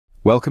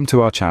Welcome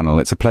to our channel.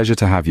 It's a pleasure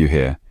to have you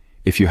here.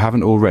 If you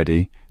haven't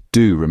already,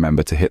 do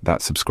remember to hit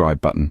that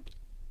subscribe button.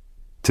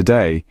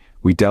 Today,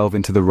 we delve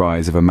into the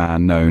rise of a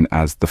man known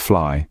as The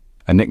Fly,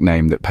 a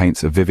nickname that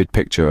paints a vivid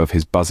picture of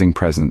his buzzing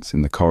presence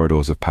in the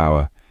corridors of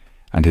power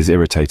and his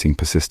irritating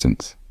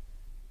persistence.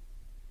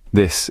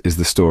 This is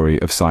the story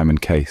of Simon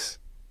Case,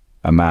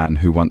 a man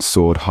who once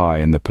soared high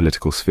in the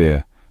political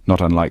sphere,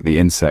 not unlike the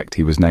insect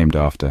he was named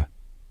after.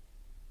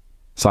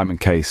 Simon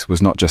Case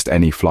was not just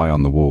any fly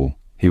on the wall.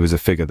 He was a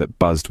figure that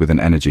buzzed with an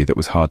energy that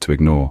was hard to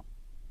ignore.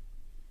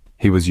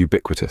 He was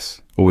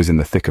ubiquitous, always in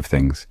the thick of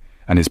things,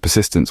 and his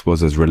persistence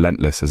was as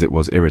relentless as it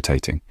was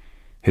irritating.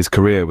 His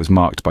career was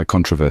marked by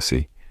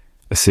controversy,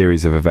 a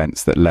series of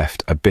events that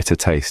left a bitter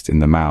taste in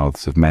the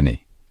mouths of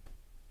many.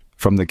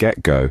 From the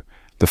get-go,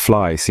 The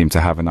Fly seemed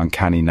to have an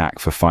uncanny knack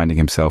for finding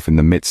himself in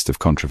the midst of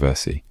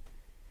controversy.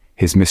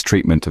 His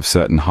mistreatment of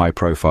certain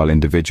high-profile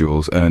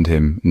individuals earned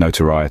him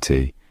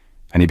notoriety,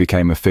 and he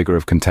became a figure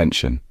of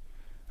contention,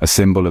 a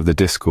symbol of the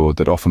discord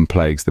that often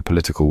plagues the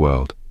political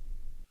world.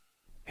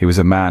 He was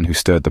a man who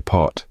stirred the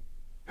pot,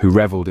 who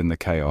reveled in the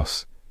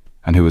chaos,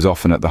 and who was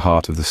often at the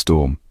heart of the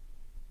storm.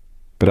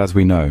 But as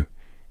we know,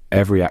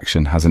 every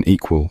action has an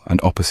equal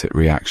and opposite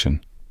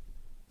reaction.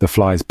 The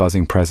Fly's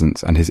buzzing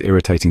presence and his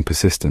irritating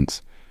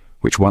persistence,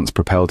 which once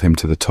propelled him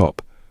to the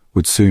top,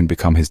 would soon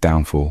become his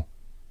downfall.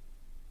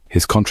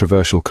 His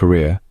controversial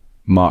career,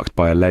 marked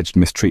by alleged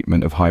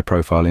mistreatment of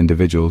high-profile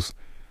individuals,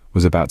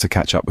 was about to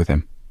catch up with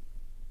him.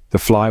 The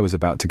Fly was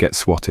about to get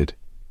swatted.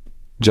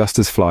 Just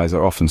as flies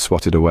are often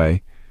swatted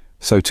away,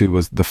 so too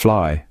was The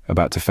Fly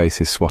about to face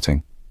his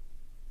swatting.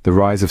 The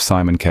rise of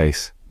Simon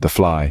Case, The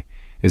Fly,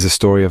 is a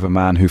story of a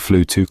man who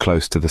flew too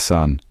close to the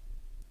sun.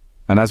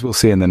 And as we'll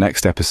see in the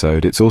next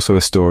episode, it's also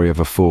a story of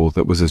a fall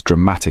that was as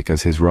dramatic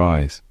as his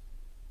rise.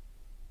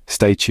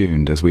 Stay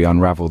tuned as we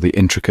unravel the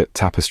intricate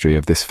tapestry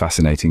of this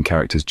fascinating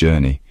character's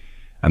journey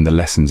and the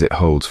lessons it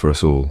holds for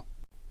us all.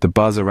 The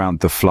buzz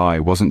around The Fly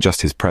wasn't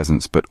just his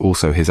presence, but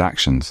also his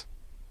actions.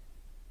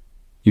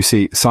 You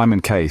see, Simon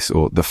Case,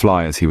 or The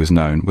Fly as he was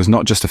known, was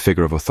not just a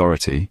figure of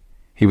authority,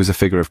 he was a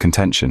figure of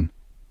contention.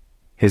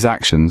 His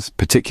actions,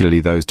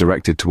 particularly those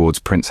directed towards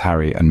Prince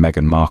Harry and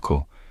Meghan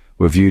Markle,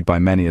 were viewed by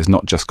many as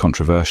not just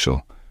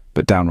controversial,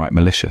 but downright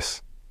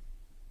malicious.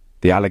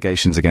 The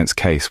allegations against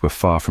Case were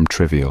far from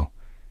trivial.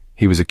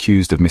 He was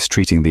accused of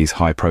mistreating these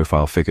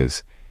high-profile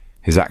figures,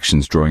 his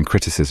actions drawing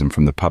criticism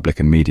from the public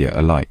and media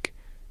alike.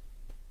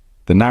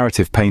 The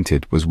narrative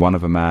painted was one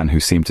of a man who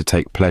seemed to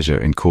take pleasure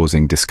in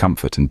causing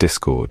discomfort and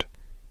discord.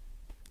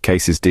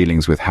 Case's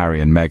dealings with Harry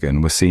and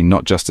Meghan were seen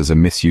not just as a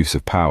misuse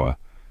of power,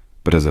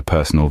 but as a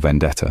personal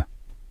vendetta.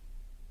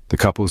 The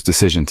couple's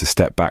decision to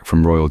step back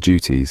from royal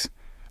duties,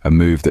 a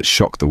move that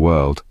shocked the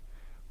world,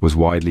 was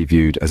widely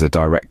viewed as a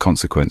direct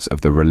consequence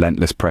of the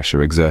relentless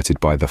pressure exerted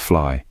by The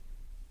Fly.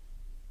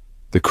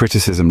 The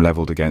criticism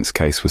leveled against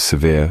Case was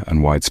severe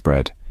and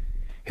widespread.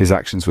 His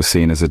actions were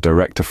seen as a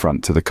direct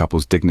affront to the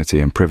couple's dignity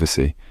and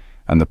privacy,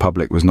 and the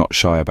public was not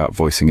shy about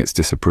voicing its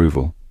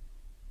disapproval.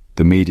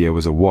 The media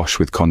was awash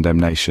with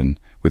condemnation,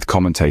 with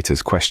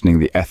commentators questioning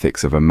the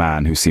ethics of a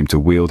man who seemed to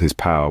wield his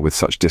power with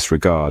such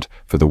disregard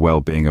for the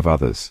well-being of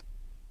others.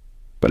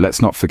 But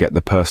let's not forget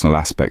the personal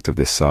aspect of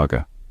this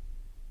saga.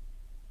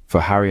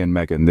 For Harry and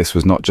Meghan, this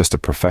was not just a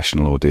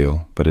professional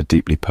ordeal, but a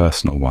deeply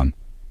personal one.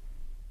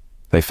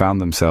 They found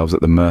themselves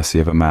at the mercy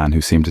of a man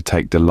who seemed to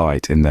take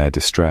delight in their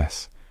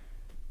distress.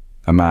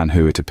 A man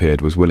who, it appeared,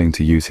 was willing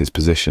to use his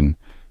position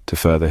to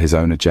further his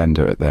own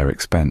agenda at their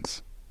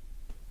expense.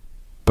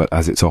 But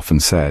as it's often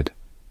said,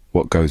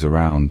 what goes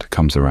around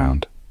comes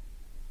around.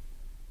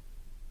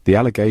 The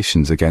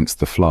allegations against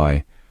The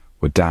Fly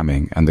were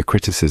damning and the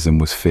criticism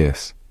was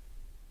fierce.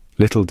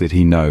 Little did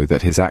he know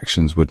that his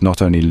actions would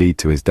not only lead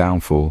to his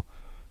downfall,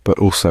 but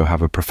also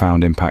have a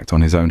profound impact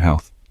on his own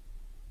health.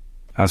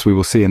 As we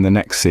will see in the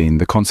next scene,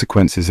 the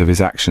consequences of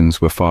his actions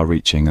were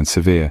far-reaching and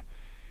severe.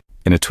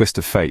 In a twist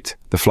of fate,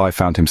 The Fly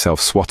found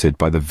himself swatted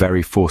by the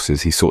very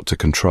forces he sought to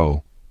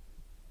control.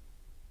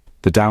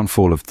 The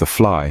downfall of The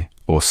Fly,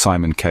 or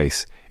Simon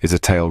Case, is a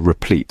tale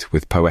replete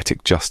with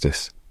poetic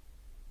justice.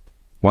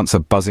 Once a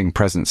buzzing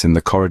presence in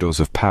the corridors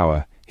of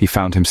power, he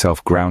found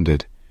himself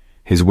grounded,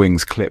 his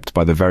wings clipped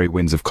by the very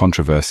winds of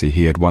controversy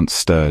he had once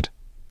stirred.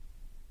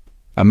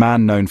 A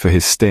man known for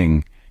his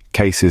sting,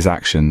 Case's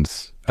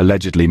actions,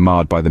 allegedly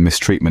marred by the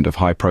mistreatment of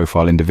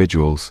high-profile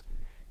individuals,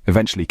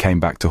 eventually came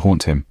back to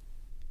haunt him.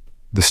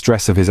 The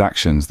stress of his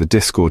actions, the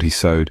discord he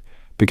sowed,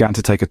 began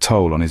to take a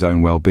toll on his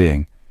own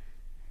well-being.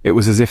 It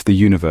was as if the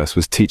universe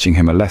was teaching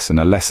him a lesson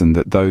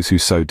that those who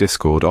sow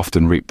discord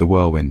often reap the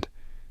whirlwind.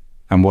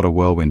 And what a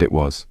whirlwind it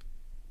was.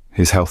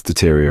 His health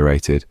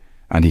deteriorated,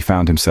 and he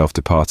found himself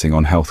departing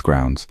on health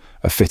grounds,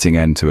 a fitting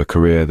end to a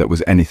career that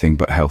was anything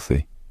but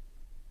healthy.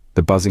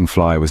 The buzzing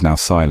Fly was now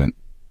silent,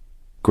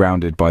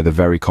 grounded by the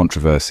very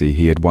controversy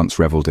he had once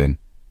revelled in.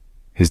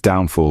 His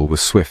downfall was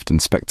swift and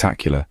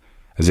spectacular,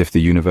 as if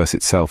the universe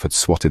itself had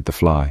swatted The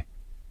Fly.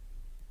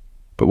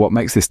 But what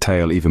makes this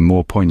tale even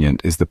more poignant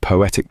is the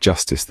poetic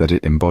justice that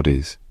it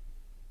embodies.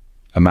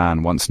 A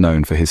man once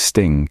known for his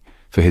sting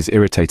for his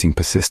irritating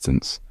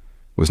persistence,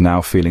 was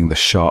now feeling the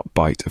sharp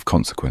bite of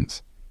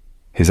consequence.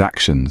 His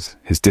actions,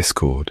 his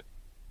discord,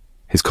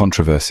 his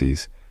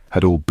controversies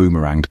had all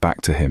boomeranged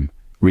back to him,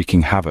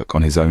 wreaking havoc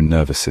on his own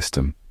nervous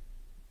system.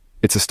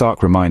 It's a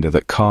stark reminder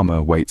that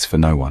karma waits for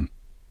no one.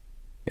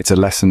 It's a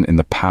lesson in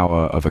the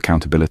power of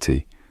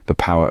accountability, the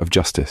power of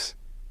justice.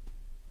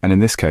 And in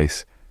this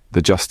case,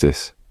 the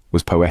justice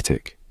was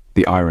poetic,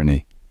 the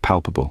irony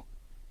palpable.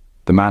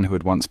 The man who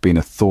had once been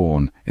a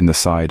thorn in the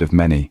side of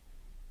many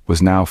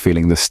was now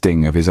feeling the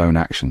sting of his own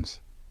actions.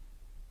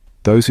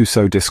 Those who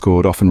sow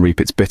discord often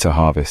reap its bitter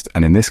harvest,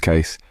 and in this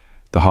case,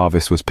 the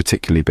harvest was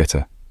particularly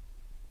bitter.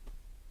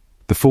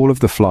 The fall of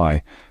the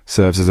fly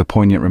serves as a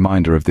poignant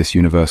reminder of this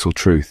universal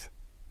truth,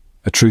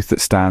 a truth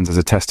that stands as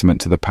a testament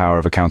to the power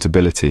of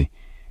accountability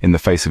in the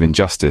face of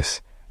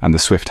injustice and the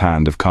swift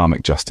hand of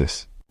karmic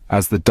justice.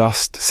 As the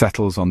dust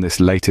settles on this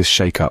latest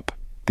shake-up,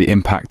 the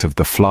impact of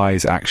the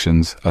fly's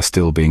actions are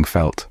still being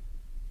felt.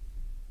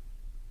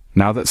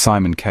 Now that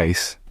Simon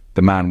Case,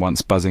 the man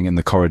once buzzing in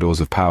the corridors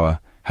of power,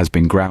 has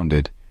been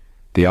grounded,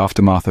 the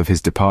aftermath of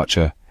his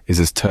departure is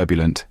as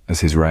turbulent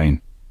as his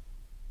reign.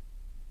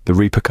 The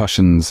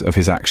repercussions of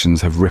his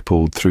actions have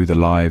rippled through the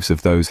lives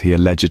of those he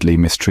allegedly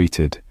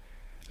mistreated,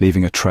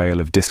 leaving a trail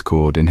of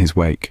discord in his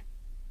wake.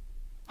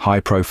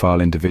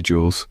 High-profile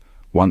individuals,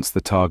 once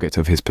the target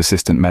of his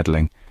persistent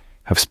meddling,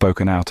 have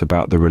spoken out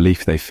about the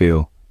relief they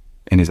feel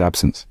in his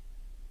absence.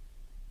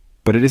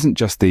 But it isn't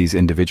just these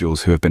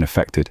individuals who have been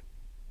affected.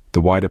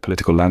 The wider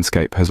political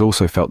landscape has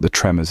also felt the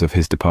tremors of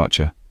his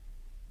departure.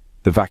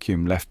 The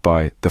vacuum left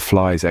by the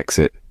fly's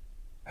exit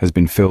has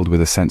been filled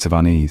with a sense of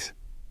unease.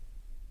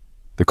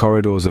 The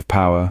corridors of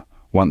power,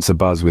 once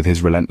abuzz with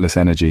his relentless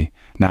energy,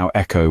 now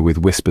echo with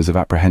whispers of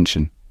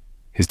apprehension.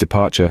 His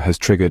departure has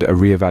triggered a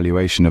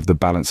re-evaluation of the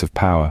balance of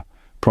power,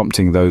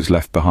 prompting those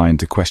left behind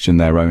to question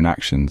their own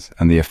actions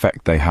and the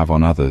effect they have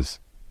on others.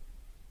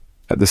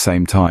 At the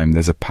same time,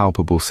 there's a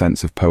palpable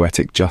sense of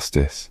poetic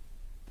justice.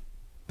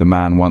 The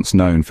man once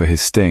known for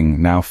his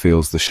sting now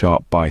feels the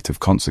sharp bite of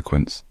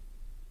consequence.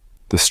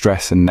 The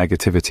stress and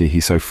negativity he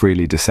so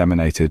freely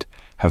disseminated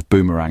have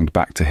boomeranged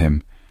back to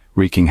him,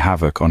 wreaking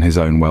havoc on his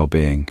own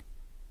well-being.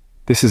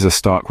 This is a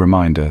stark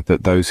reminder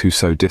that those who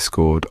sow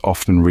discord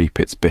often reap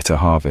its bitter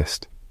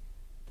harvest.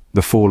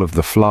 The fall of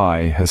the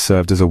fly has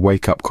served as a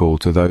wake-up call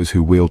to those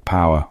who wield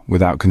power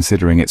without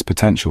considering its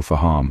potential for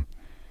harm.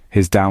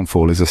 His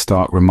downfall is a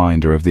stark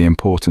reminder of the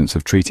importance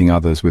of treating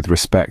others with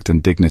respect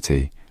and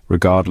dignity,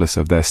 regardless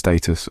of their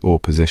status or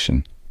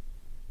position.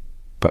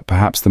 But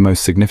perhaps the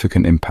most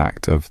significant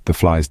impact of the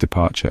fly's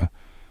departure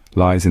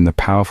lies in the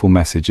powerful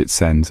message it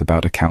sends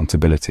about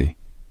accountability.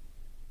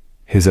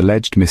 His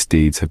alleged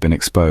misdeeds have been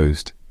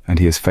exposed, and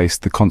he has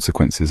faced the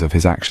consequences of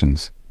his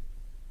actions.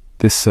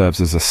 This serves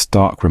as a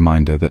stark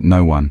reminder that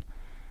no one,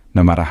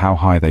 no matter how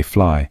high they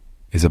fly,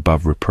 is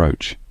above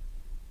reproach.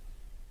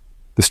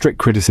 The strict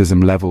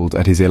criticism leveled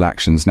at his ill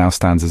actions now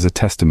stands as a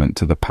testament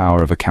to the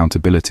power of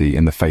accountability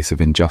in the face of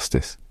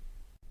injustice.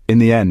 In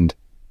the end,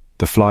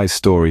 the fly's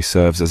story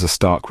serves as a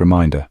stark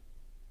reminder.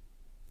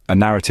 A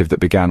narrative that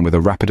began with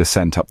a rapid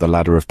ascent up the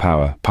ladder of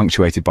power,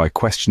 punctuated by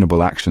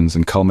questionable actions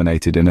and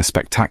culminated in a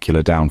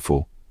spectacular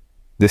downfall.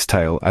 This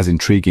tale, as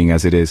intriguing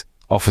as it is,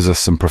 offers us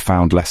some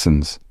profound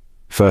lessons.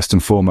 First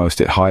and foremost,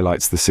 it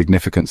highlights the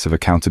significance of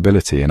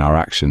accountability in our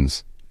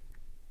actions.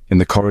 In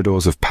the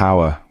corridors of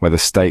power, where the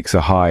stakes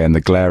are high and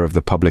the glare of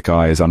the public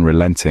eye is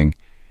unrelenting,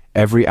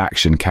 every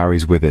action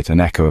carries with it an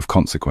echo of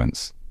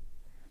consequence.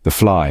 The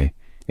fly,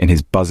 in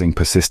his buzzing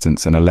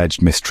persistence and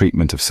alleged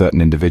mistreatment of certain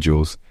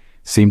individuals,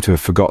 seemed to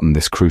have forgotten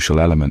this crucial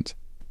element.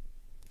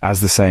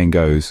 As the saying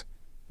goes,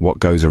 what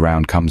goes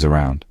around comes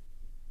around.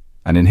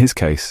 And in his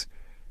case,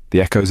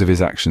 the echoes of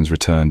his actions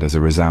returned as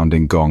a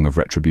resounding gong of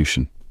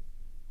retribution.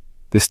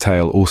 This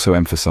tale also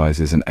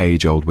emphasizes an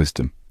age-old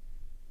wisdom.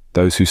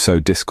 Those who sow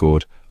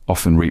discord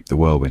often reap the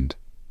whirlwind.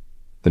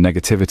 The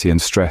negativity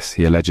and stress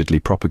he allegedly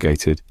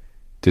propagated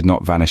did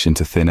not vanish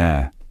into thin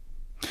air.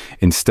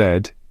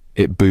 Instead,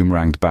 it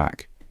boomeranged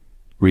back,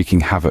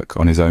 wreaking havoc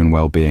on his own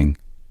well-being.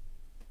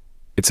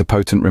 It's a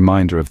potent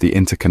reminder of the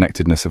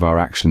interconnectedness of our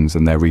actions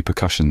and their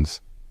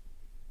repercussions.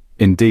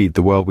 Indeed,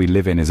 the world we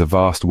live in is a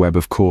vast web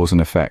of cause and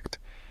effect,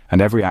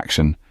 and every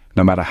action,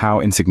 no matter how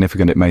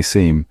insignificant it may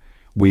seem,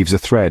 weaves a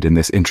thread in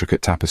this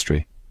intricate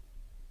tapestry.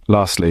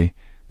 Lastly,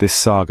 this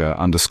saga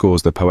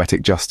underscores the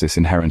poetic justice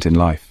inherent in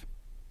life.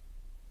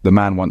 The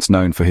man once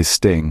known for his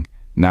sting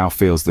now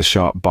feels the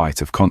sharp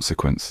bite of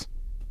consequence.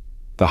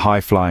 The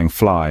high-flying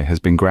fly has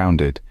been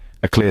grounded,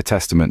 a clear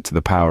testament to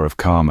the power of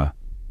karma.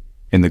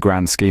 In the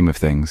grand scheme of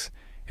things,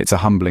 it's a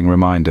humbling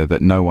reminder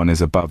that no one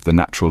is above the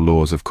natural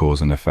laws of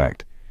cause and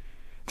effect.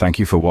 Thank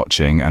you for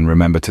watching, and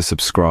remember to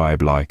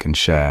subscribe, like, and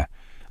share.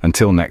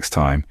 Until next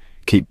time,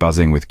 keep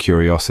buzzing with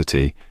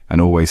curiosity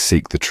and always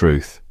seek the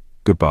truth.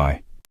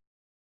 Goodbye.